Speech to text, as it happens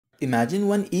Imagine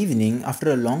one evening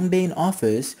after a long day in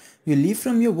office, you leave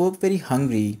from your work very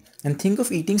hungry and think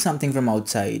of eating something from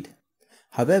outside.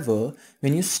 However,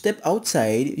 when you step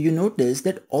outside, you notice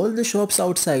that all the shops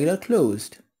outside are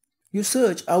closed. You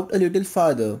search out a little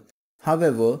farther.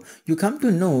 However, you come to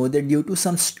know that due to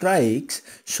some strikes,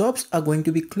 shops are going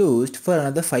to be closed for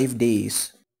another 5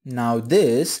 days. Now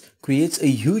this creates a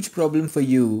huge problem for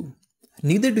you.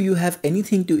 Neither do you have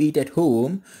anything to eat at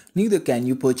home, neither can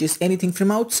you purchase anything from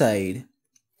outside.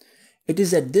 It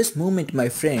is at this moment, my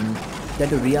friend,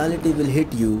 that a reality will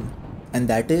hit you, and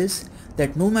that is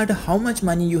that no matter how much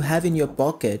money you have in your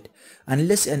pocket,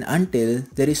 unless and until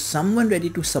there is someone ready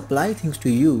to supply things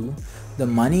to you, the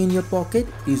money in your pocket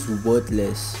is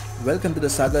worthless. Welcome to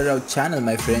the Sagar Raut channel,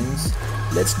 my friends.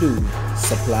 Let's do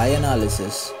supply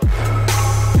analysis.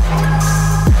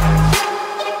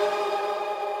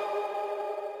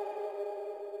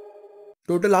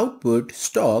 Total output,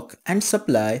 stock and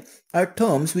supply are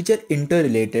terms which are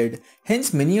interrelated,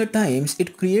 hence many a times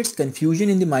it creates confusion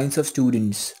in the minds of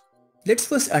students. Let's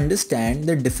first understand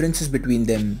the differences between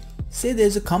them. Say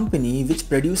there's a company which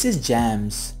produces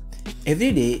jams.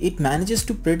 Every day it manages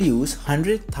to produce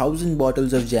 100,000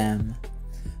 bottles of jam.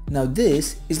 Now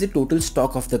this is the total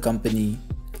stock of the company.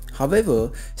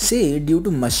 However, say due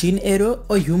to machine error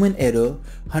or human error,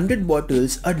 100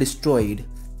 bottles are destroyed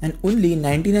and only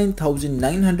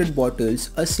 99,900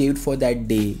 bottles are saved for that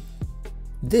day.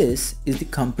 This is the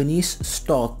company's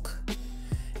stock.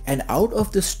 And out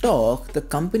of the stock, the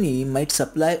company might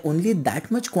supply only that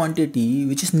much quantity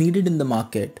which is needed in the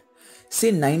market.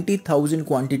 Say 90,000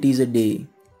 quantities a day.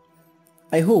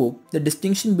 I hope the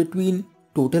distinction between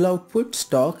total output,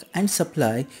 stock and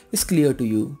supply is clear to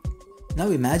you. Now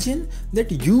imagine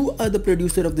that you are the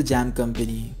producer of the jam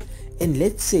company. And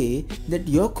let's say that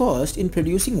your cost in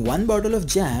producing one bottle of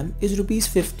jam is rupees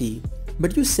 50,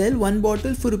 but you sell one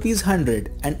bottle for rupees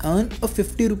 100 and earn a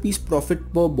 50 rupees profit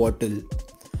per bottle.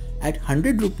 At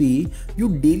 100 rupee, you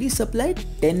daily supply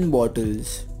 10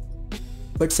 bottles.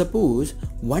 But suppose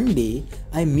one day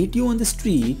I meet you on the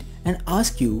street and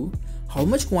ask you, how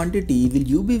much quantity will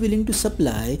you be willing to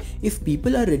supply if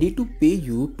people are ready to pay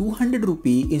you 200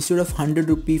 rupee instead of 100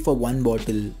 rupee for one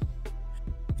bottle?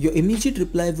 Your immediate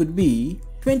reply would be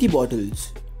 20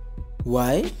 bottles.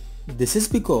 Why? This is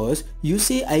because you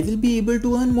say I will be able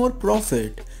to earn more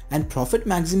profit, and profit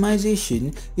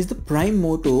maximization is the prime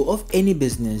motto of any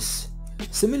business.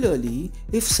 Similarly,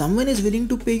 if someone is willing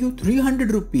to pay you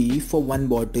 300 rupee for one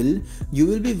bottle, you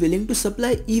will be willing to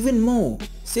supply even more,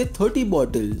 say 30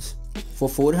 bottles. For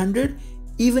 400,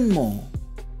 even more.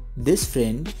 This,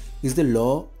 friend, is the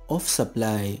law of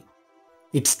supply.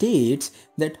 It states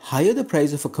that higher the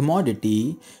price of a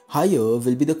commodity, higher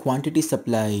will be the quantity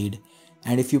supplied.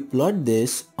 And if you plot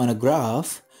this on a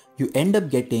graph, you end up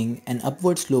getting an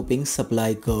upward sloping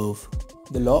supply curve.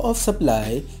 The law of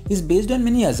supply is based on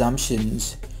many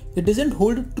assumptions. It doesn't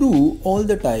hold true all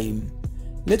the time.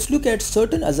 Let's look at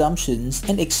certain assumptions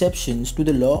and exceptions to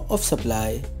the law of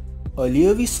supply.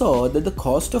 Earlier we saw that the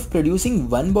cost of producing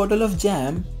one bottle of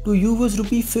jam to you was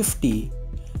rupee 50.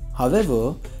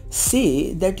 However,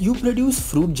 say that you produce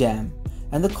fruit jam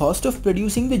and the cost of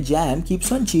producing the jam keeps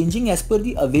on changing as per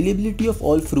the availability of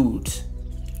all fruits.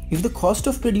 If the cost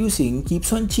of producing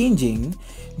keeps on changing,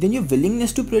 then your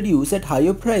willingness to produce at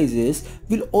higher prices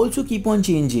will also keep on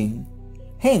changing.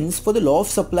 Hence, for the law of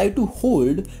supply to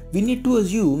hold, we need to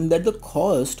assume that the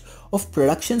cost of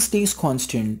production stays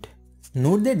constant.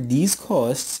 Note that these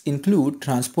costs include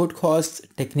transport costs,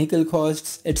 technical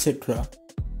costs, etc.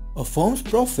 A firm's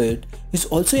profit is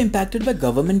also impacted by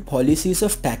government policies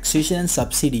of taxation and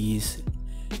subsidies.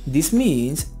 This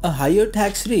means a higher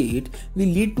tax rate will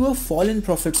lead to a fall in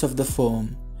profits of the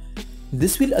firm.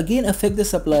 This will again affect the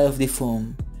supply of the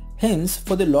firm. Hence,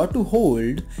 for the law to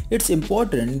hold, it's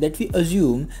important that we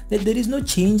assume that there is no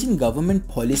change in government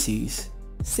policies.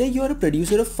 Say you are a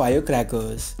producer of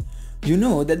firecrackers. You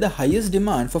know that the highest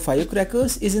demand for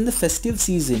firecrackers is in the festive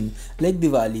season like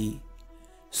Diwali.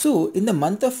 So in the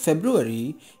month of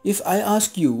February, if I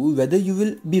ask you whether you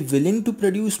will be willing to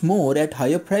produce more at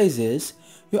higher prices,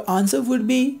 your answer would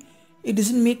be, it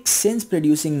doesn't make sense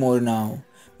producing more now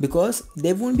because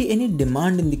there won't be any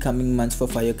demand in the coming months for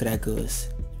firecrackers.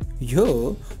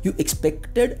 Here, you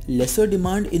expected lesser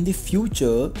demand in the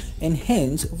future and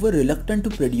hence were reluctant to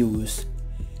produce.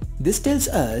 This tells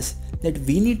us that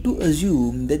we need to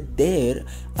assume that there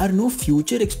are no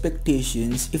future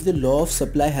expectations if the law of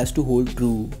supply has to hold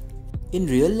true. In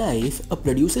real life, a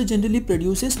producer generally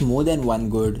produces more than one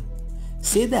good.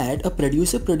 Say that a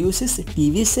producer produces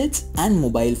TV sets and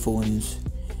mobile phones.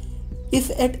 If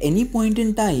at any point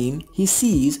in time he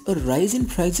sees a rise in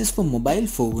prices for mobile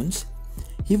phones,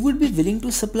 he would be willing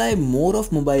to supply more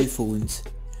of mobile phones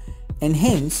and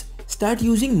hence start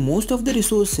using most of the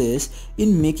resources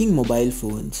in making mobile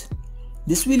phones.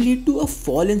 This will lead to a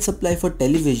fall in supply for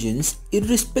televisions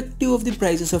irrespective of the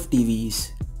prices of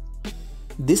TVs.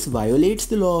 This violates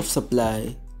the law of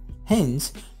supply.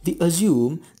 Hence, we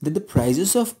assume that the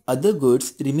prices of other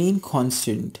goods remain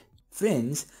constant.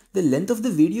 Friends, the length of the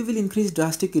video will increase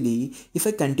drastically if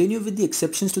I continue with the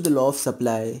exceptions to the law of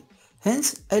supply.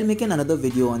 Hence, I'll make another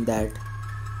video on that.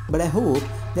 But I hope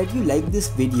that you liked this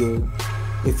video.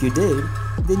 If you did,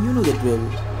 then you know the drill.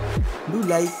 Do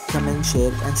like, comment,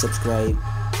 share and subscribe.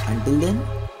 Until then,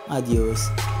 adios.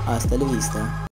 Hasta la vista.